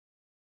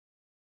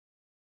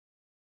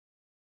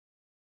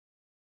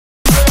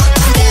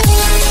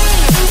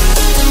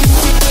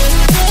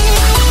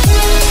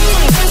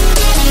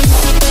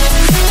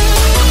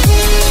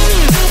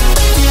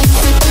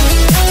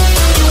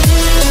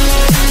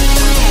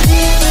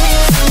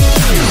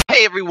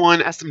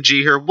everyone,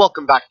 SMG here.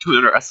 Welcome back to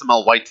another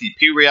SML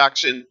YTP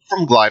reaction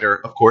from Glider,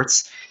 of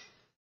course.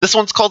 This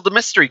one's called The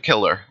Mystery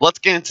Killer. Let's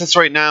get into this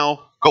right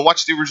now. Go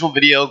watch the original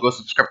video, go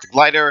subscribe to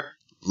Glider.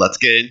 Let's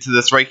get into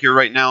this right here,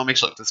 right now. Make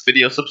sure you like this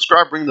video,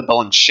 subscribe, ring the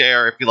bell, and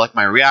share if you like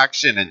my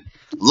reaction. And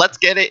let's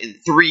get it in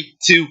 3,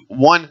 2,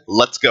 1,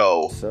 let's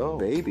go. So,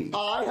 baby,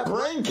 I have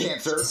brain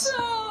cancer.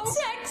 So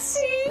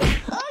sexy.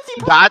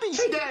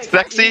 That's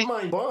sexy?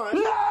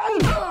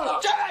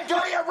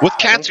 With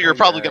cancer, you're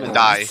probably gonna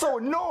die. So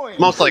annoying.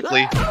 Most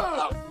likely.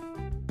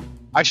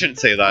 I shouldn't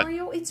say that.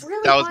 Mario, it's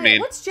really That was quiet. mean.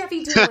 What's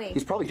Jeffy doing?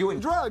 He's probably doing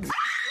drugs.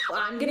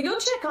 I'm gonna go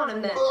check on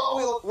him then.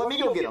 Oh, let me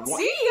go get him.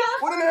 See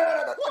ya.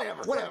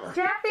 Whatever.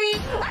 Jeffy.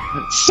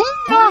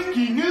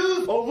 Breaking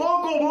news: a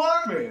local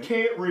black man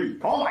can't read.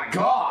 Oh my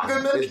god!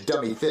 It's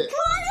dummy thick.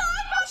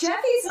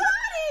 Jeffy's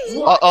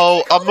body.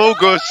 Uh-oh,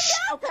 Amogus.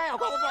 Okay, I'll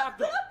call the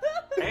doctor.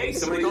 Hey,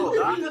 somebody call the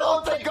doctor.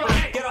 Oh, thank God.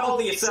 Get a hold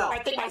of yourself. I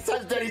think my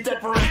son's dead. He's dead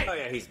for real. Oh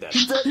yeah, he's dead.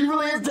 He's dead. He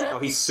really is dead. Oh,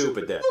 he's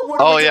super dead.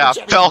 Oh yeah,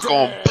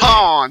 Falcon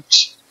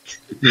Punch.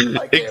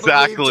 Exactly.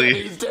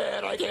 Exactly. He's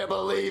dead. I can't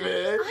believe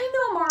it. I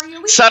know,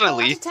 Mario.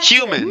 Suddenly,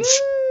 humans.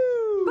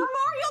 But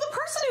Mario, the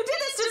person who did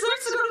this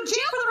deserves to go to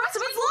jail for the rest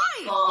of his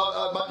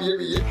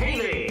life. Hey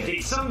there,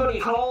 did somebody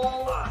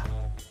call?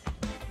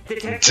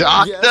 Detective?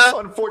 Doctor? Yes,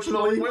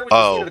 unfortunately. Where was Oh.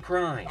 the scene of the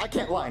crime? I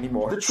can't lie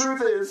anymore. The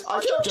truth is, I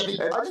killed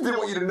Jeffy. I just didn't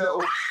want you to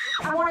know.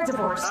 I want a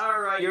divorce.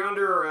 All right, you're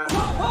under arrest.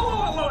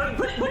 Whoa,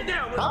 put it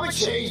down. I'm a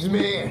changed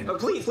man. Oh,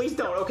 please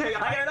don't. Okay, I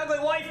got an ugly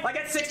wife. I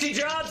got 60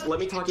 jobs. Let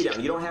me talk you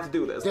down. You don't have to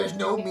do this. There's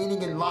no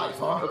meaning in life,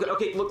 huh?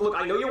 Okay. Look.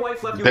 I know your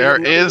wife left you.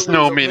 There is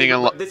no meaning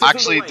in life.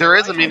 Actually, there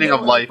is a meaning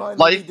of life.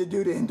 Life to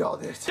do to end all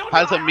this.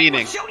 has a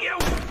meaning. Shoot you.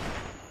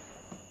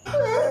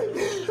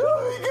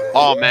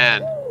 Oh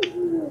man.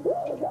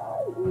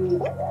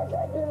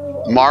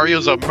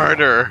 Mario's a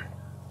murderer.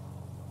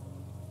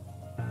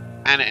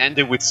 And it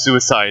ended with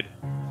suicide.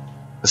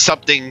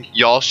 Something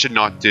y'all should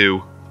not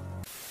do.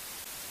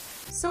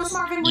 So,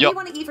 Marvin, what do you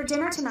want to eat for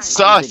dinner tonight?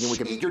 Sus! We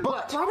can eat your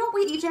butt. Why don't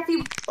we eat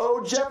Jeffy?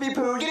 Oh, Jeffy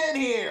Poo, get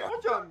in here.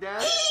 What's up,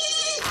 Dad?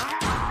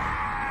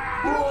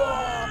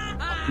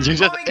 You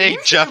just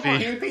ate Jeffy.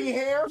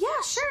 Yeah,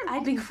 sure.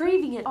 I've been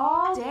craving it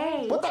all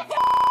day. What the f?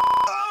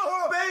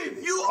 Oh, babe,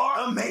 you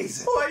are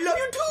amazing. Oh, I love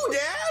you too,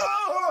 Dad.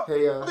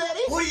 Hey,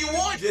 Daddy, what do you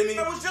want, Jimmy?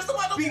 I was just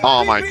about to be.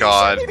 Oh my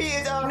god. Baby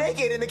is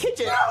naked in the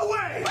kitchen. No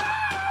way!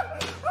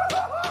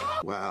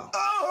 Wow.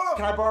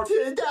 Can I borrow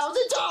 $10,000?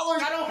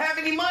 I don't have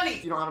any money.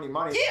 You don't have any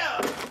money?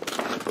 Yeah.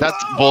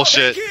 That's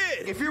bullshit.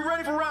 Kid, if you're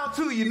ready for round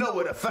 2, you know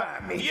where to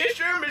find me. Yeah,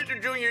 sure, Mr.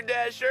 Junior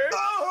Dasher.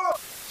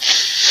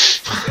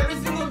 Every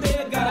single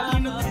day I gotta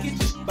clean up the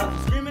kitchen. About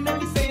to screaming at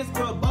me saying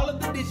scrub all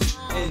of the dishes.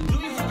 And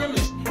Junior's a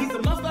gremlin. He's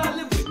the monster I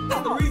live with.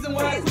 That's the reason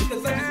why I quit,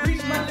 cause I just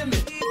reached my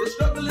limit. The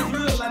struggle is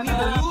real, I need a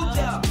new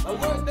job. I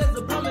worked as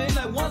a plumber and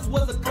I once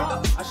was a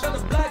cop. I shot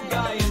a black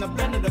guy and I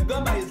planted a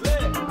gun by his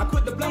leg. I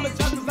quit the plumber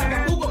job cause I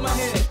got poop on my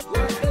head.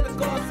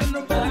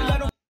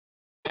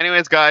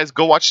 Anyways, guys,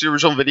 go watch the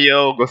original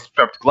video. Go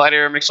subscribe to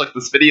Glider. Make sure you like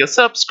this video.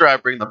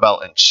 Subscribe, ring the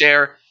bell, and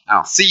share. And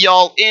I'll see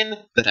y'all in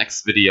the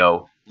next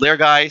video. Later,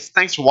 guys.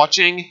 Thanks for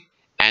watching,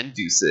 and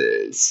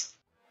deuces.